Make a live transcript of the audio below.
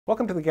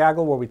Welcome to the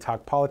Gaggle, where we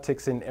talk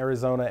politics in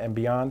Arizona and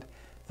beyond.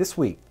 This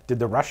week, did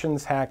the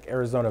Russians hack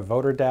Arizona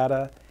voter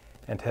data?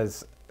 And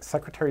has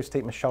Secretary of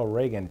State Michelle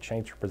Reagan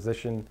changed her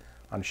position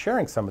on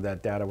sharing some of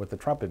that data with the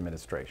Trump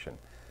administration?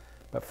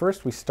 But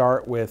first, we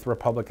start with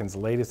Republicans'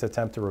 latest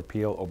attempt to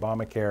repeal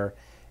Obamacare.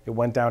 It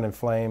went down in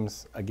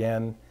flames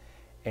again,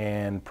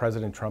 and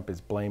President Trump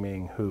is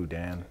blaming who,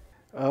 Dan?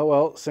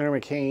 Well, Senator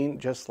McCain,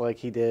 just like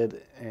he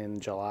did in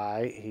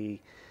July,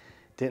 he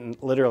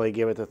didn't literally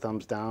give it the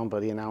thumbs down,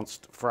 but he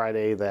announced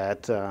Friday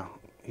that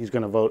he's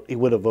going to vote. He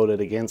would have voted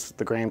against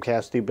the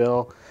Graham-Cassidy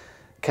bill.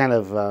 Kind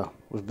of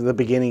was the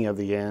beginning of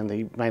the end.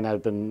 He might not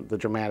have been the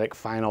dramatic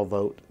final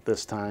vote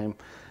this time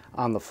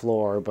on the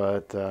floor,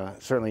 but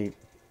certainly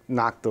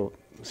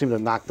seemed to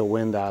knock the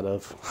wind out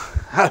of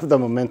the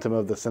momentum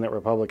of the Senate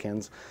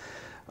Republicans.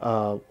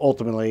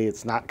 Ultimately,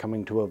 it's not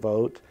coming to a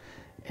vote,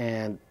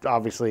 and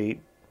obviously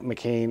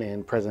McCain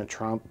and President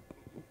Trump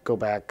go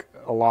back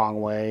a long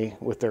way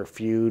with their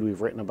feud.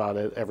 We've written about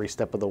it every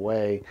step of the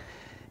way,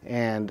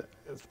 and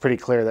it's pretty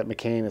clear that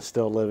McCain is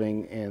still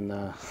living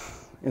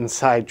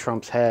inside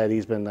Trump's head.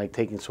 He's been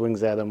taking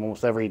swings at him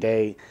almost every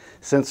day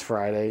since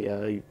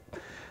Friday. He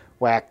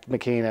whacked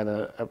McCain at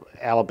an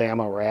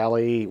Alabama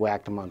rally. He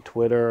whacked him on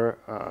Twitter.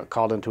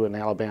 Called into an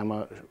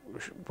Alabama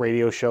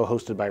radio show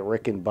hosted by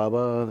Rick and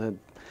Bubba, and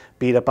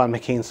beat up on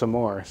McCain some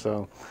more.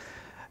 So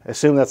I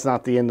assume that's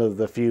not the end of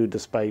the feud,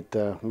 despite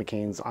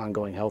McCain's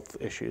ongoing health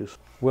issues.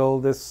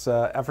 Will this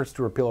efforts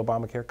to repeal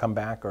Obamacare come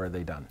back, or are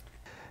they done?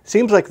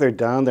 Seems like they're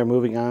done. They're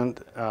moving on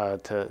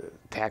to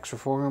tax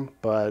reform,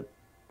 but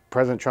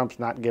President Trump's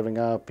not giving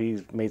up.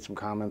 He's made some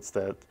comments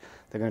that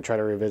they're going to try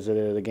to revisit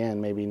it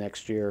again, maybe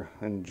next year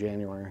in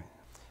January.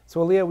 So,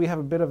 Aaliyah, we have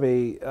a bit of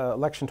a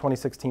election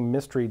 2016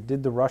 mystery.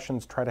 Did the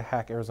Russians try to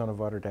hack Arizona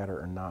voter data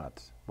or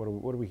not?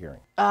 What are we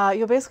hearing?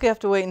 You'll basically have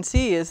to wait and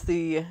see is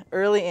the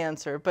early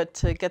answer. But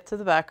to get to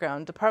the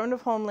background, Department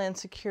of Homeland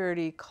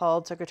Security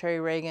called Secretary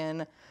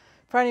Reagan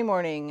Friday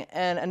morning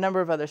and a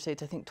number of other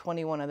states, I think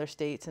 21 other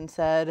states, and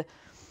said,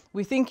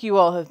 "We think you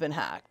all have been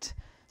hacked."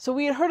 So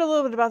we had heard a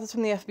little bit about this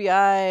from the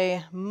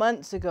FBI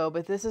months ago,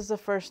 but this is the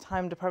first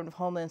time Department of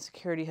Homeland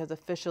Security has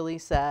officially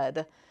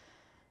said,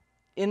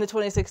 in the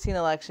 2016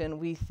 election,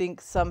 we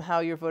think somehow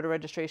your voter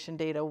registration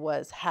data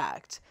was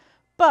hacked.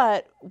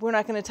 But we're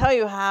not going to tell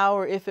you how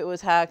or if it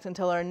was hacked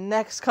until our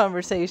next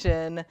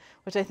conversation,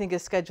 which I think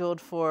is scheduled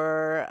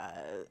for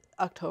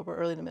October,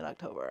 early to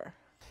mid-October.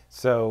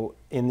 So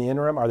in the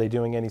interim, are they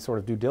doing any sort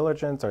of due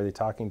diligence? Are they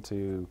talking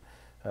to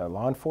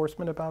law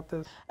enforcement about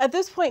this? At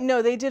this point,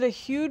 no. They did a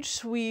huge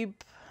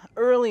sweep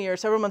earlier,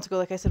 several months ago,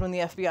 like I said, when the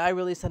FBI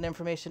released that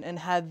information and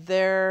had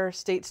their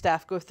state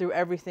staff go through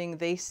everything.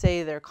 They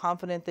say they're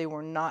confident they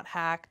were not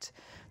hacked.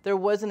 There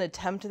was an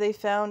attempt they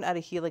found out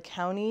of Gila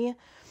County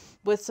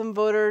with some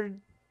voter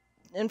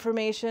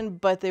information,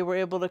 but they were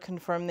able to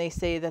confirm, they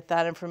say, that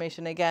that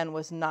information, again,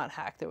 was not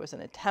hacked. There was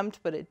an attempt,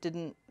 but it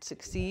didn't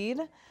succeed.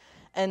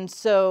 And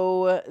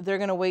so they're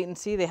going to wait and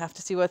see. They have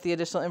to see what the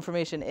additional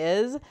information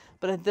is.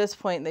 But at this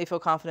point, they feel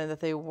confident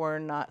that they were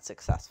not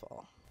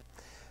successful.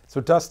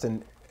 So,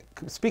 Dustin,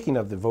 speaking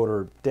of the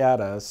voter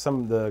data,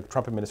 the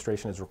Trump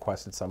administration has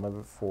requested some of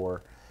it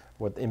for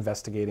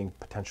investigating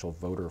potential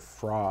voter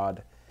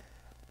fraud.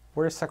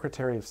 Where is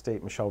Secretary of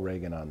State Michelle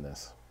Reagan on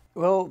this?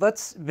 Well,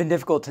 that's been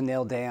difficult to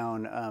nail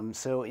down.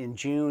 So in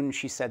June,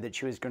 she said that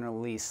she was going to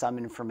release some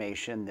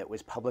information that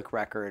was public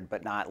record,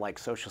 but not like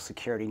Social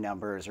Security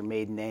numbers or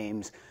maiden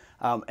names.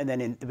 And then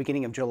in the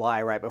beginning of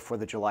July, right before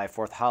the July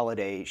 4th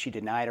holiday, she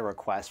denied a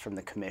request from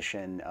the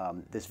commission,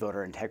 this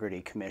Voter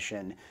Integrity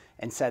Commission,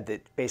 and said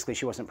that basically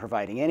she wasn't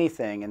providing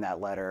anything in that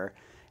letter.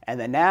 And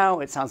then now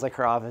it sounds like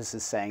her office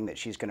is saying that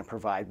she's going to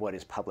provide what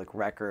is public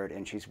record,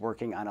 and she's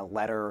working on a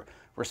letter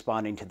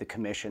responding to the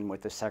commission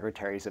with the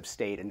secretaries of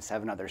state in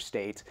 7 other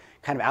states,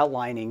 kind of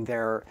outlining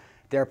their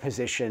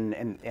position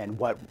and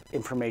what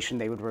information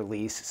they would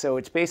release. So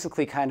it's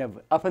basically kind of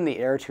up in the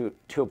air to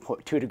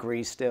a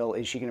degree still.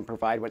 Is she going to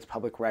provide what's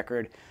public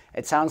record?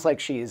 It sounds like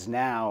she is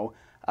now,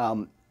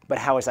 but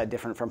how is that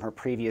different from her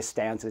previous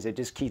stances? It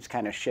just keeps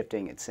kind of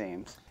shifting, it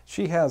seems.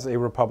 She has a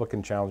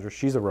Republican challenger.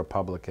 She's a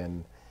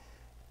Republican.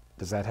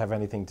 Does that have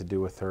anything to do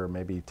with her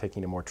maybe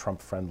taking a more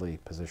Trump-friendly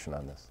position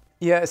on this?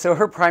 Yeah, so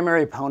her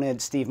primary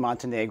opponent, Steve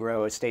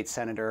Montenegro, a state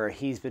senator,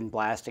 he's been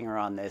blasting her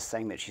on this,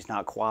 saying that she's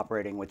not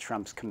cooperating with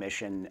Trump's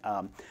commission.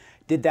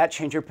 Did that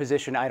change her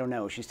position? I don't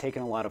know. She's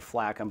taken a lot of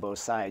flack on both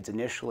sides.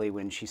 Initially,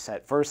 when she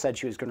first said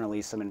she was going to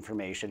release some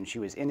information, she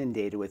was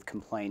inundated with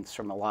complaints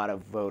from a lot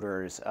of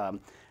voters.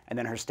 And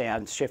then her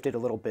stance shifted a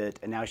little bit,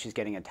 and now she's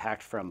getting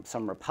attacked from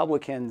some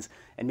Republicans,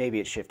 and maybe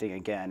it's shifting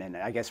again. And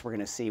I guess we're going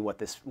to see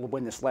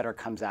when this letter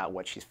comes out,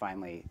 what she's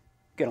finally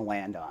going to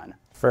land on.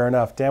 Fair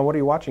enough. Dan, what are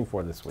you watching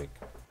for this week?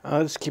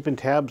 Just keeping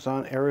tabs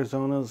on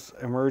Arizona's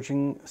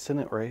emerging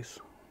Senate race.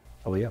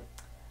 Aaliyah?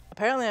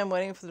 Apparently, I'm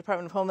waiting for the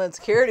Department of Homeland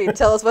Security to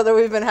tell us whether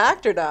we've been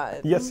hacked or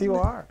not. Yes, you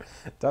are.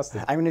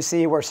 Dustin? I'm going to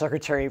see where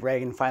Secretary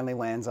Reagan finally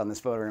lands on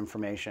this voter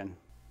information.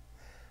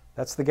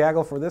 That's the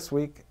Gaggle for this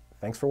week.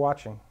 Thanks for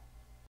watching.